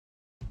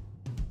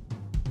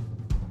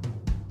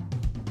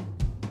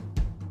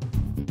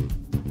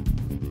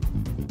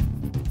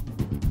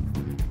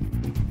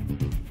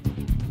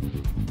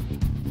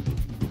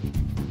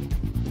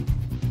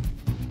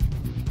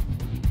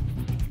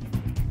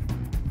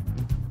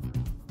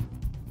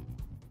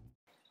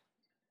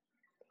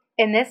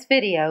In this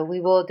video, we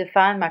will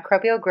define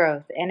microbial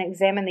growth and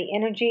examine the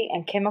energy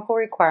and chemical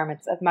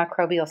requirements of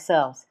microbial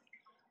cells.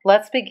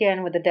 Let's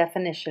begin with the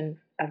definition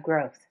of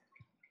growth.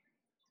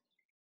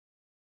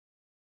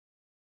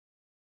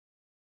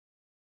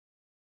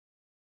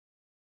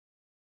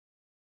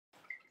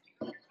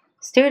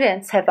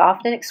 Students have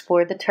often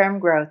explored the term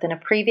growth in a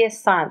previous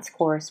science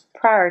course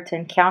prior to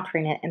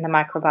encountering it in the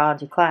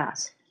microbiology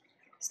class.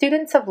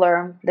 Students have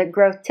learned that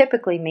growth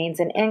typically means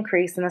an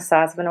increase in the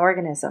size of an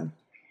organism.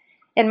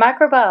 In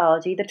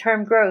microbiology, the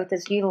term growth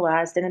is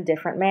utilized in a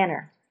different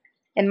manner.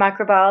 In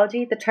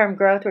microbiology, the term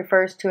growth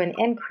refers to an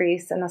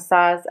increase in the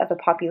size of a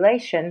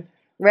population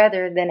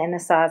rather than in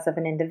the size of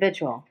an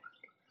individual.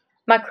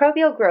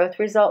 Microbial growth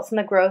results in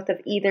the growth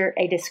of either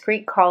a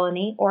discrete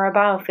colony or a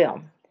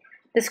biofilm.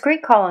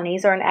 Discrete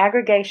colonies are an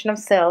aggregation of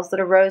cells that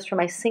arose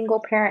from a single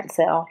parent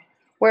cell,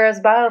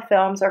 whereas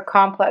biofilms are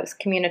complex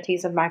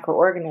communities of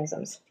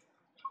microorganisms.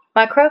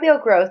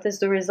 Microbial growth is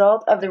the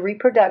result of the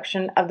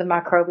reproduction of the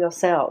microbial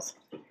cells.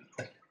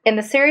 In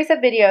the series of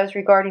videos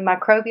regarding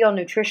microbial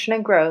nutrition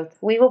and growth,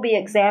 we will be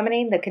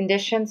examining the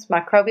conditions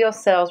microbial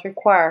cells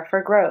require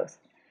for growth.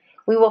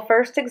 We will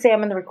first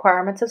examine the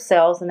requirements of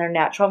cells in their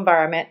natural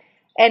environment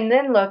and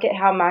then look at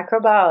how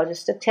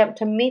microbiologists attempt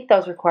to meet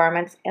those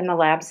requirements in the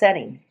lab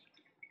setting.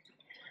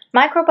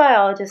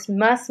 Microbiologists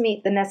must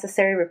meet the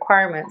necessary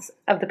requirements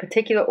of the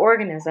particular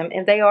organism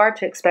if they are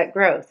to expect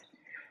growth.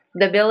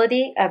 The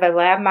ability of a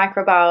lab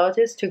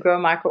microbiologist to grow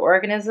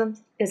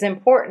microorganisms is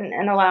important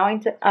in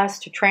allowing us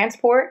to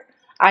transport,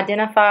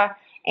 identify,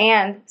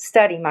 and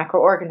study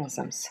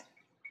microorganisms.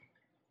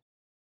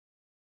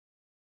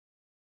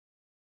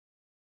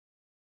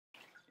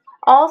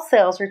 All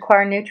cells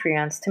require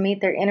nutrients to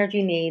meet their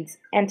energy needs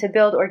and to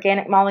build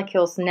organic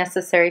molecules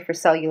necessary for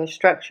cellular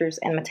structures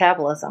and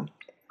metabolism.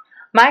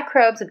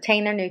 Microbes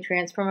obtain their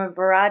nutrients from a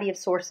variety of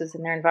sources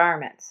in their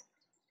environments.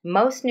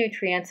 Most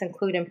nutrients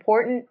include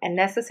important and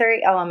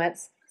necessary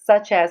elements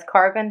such as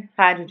carbon,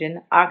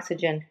 hydrogen,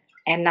 oxygen,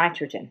 and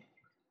nitrogen.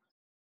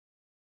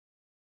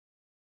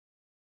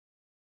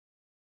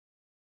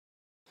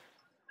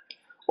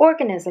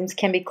 Organisms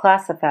can be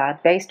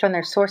classified based on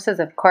their sources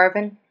of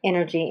carbon,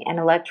 energy, and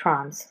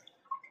electrons.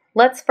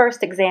 Let's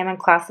first examine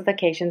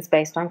classifications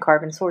based on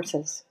carbon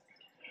sources.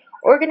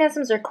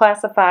 Organisms are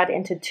classified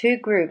into two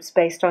groups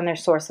based on their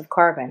source of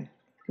carbon.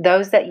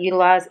 Those that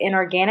utilize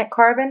inorganic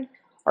carbon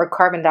or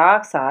carbon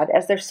dioxide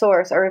as their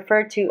source are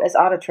referred to as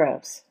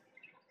autotrophs.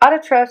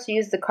 Autotrophs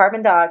use the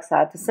carbon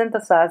dioxide to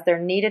synthesize their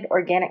needed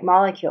organic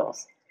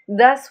molecules.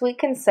 Thus, we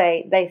can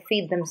say they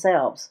feed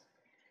themselves.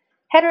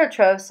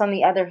 Heterotrophs, on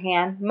the other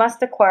hand,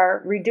 must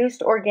acquire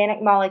reduced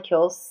organic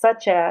molecules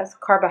such as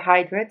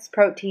carbohydrates,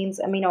 proteins,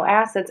 amino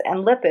acids,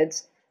 and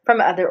lipids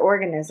from other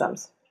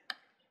organisms.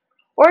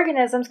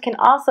 Organisms can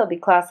also be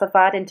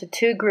classified into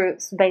two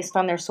groups based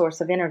on their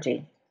source of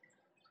energy.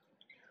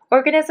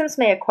 Organisms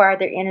may acquire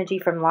their energy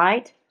from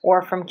light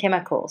or from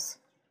chemicals.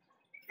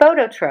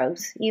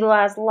 Phototrophs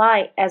utilize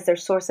light as their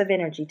source of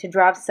energy to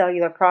drive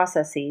cellular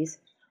processes,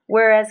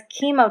 whereas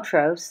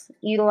chemotrophs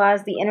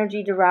utilize the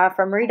energy derived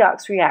from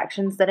redox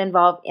reactions that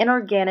involve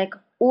inorganic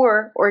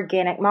or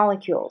organic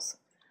molecules.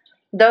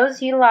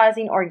 Those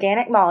utilizing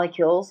organic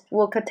molecules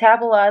will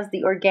catabolize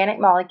the organic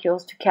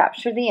molecules to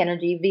capture the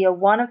energy via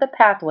one of the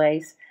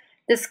pathways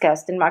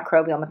discussed in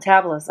microbial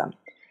metabolism,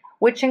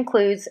 which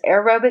includes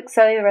aerobic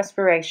cellular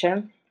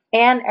respiration,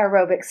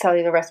 anaerobic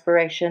cellular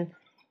respiration,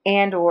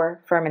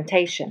 and/or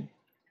fermentation.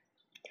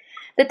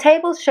 The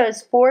table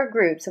shows four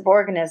groups of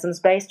organisms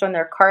based on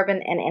their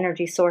carbon and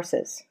energy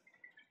sources: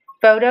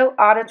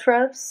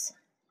 photoautotrophs,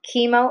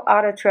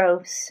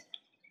 chemoautotrophs,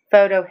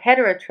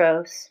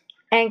 photoheterotrophs,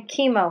 and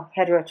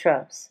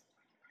chemoheterotrophs.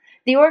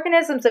 The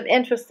organisms of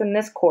interest in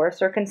this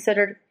course are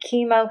considered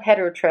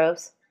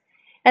chemoheterotrophs,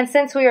 and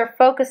since we are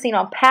focusing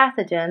on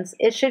pathogens,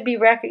 it should be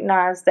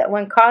recognized that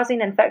when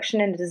causing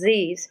infection and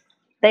disease,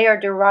 they are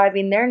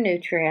deriving their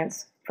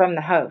nutrients from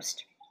the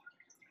host.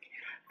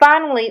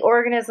 Finally,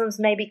 organisms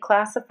may be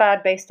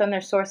classified based on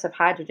their source of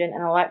hydrogen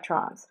and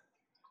electrons.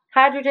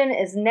 Hydrogen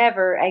is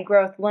never a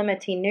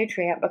growth-limiting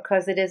nutrient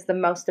because it is the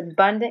most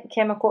abundant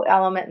chemical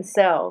element in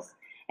cells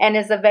and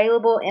is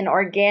available in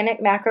organic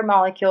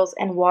macromolecules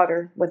and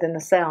water within the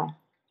cell.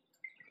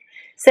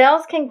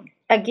 Cells can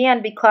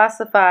again be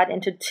classified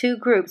into two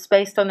groups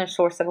based on their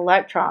source of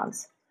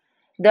electrons.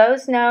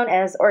 Those known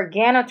as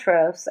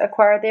organotrophs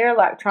acquire their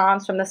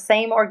electrons from the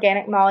same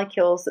organic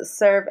molecules that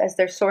serve as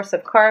their source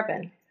of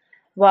carbon,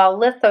 while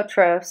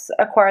lithotrophs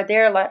acquire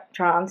their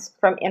electrons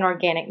from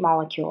inorganic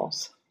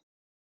molecules.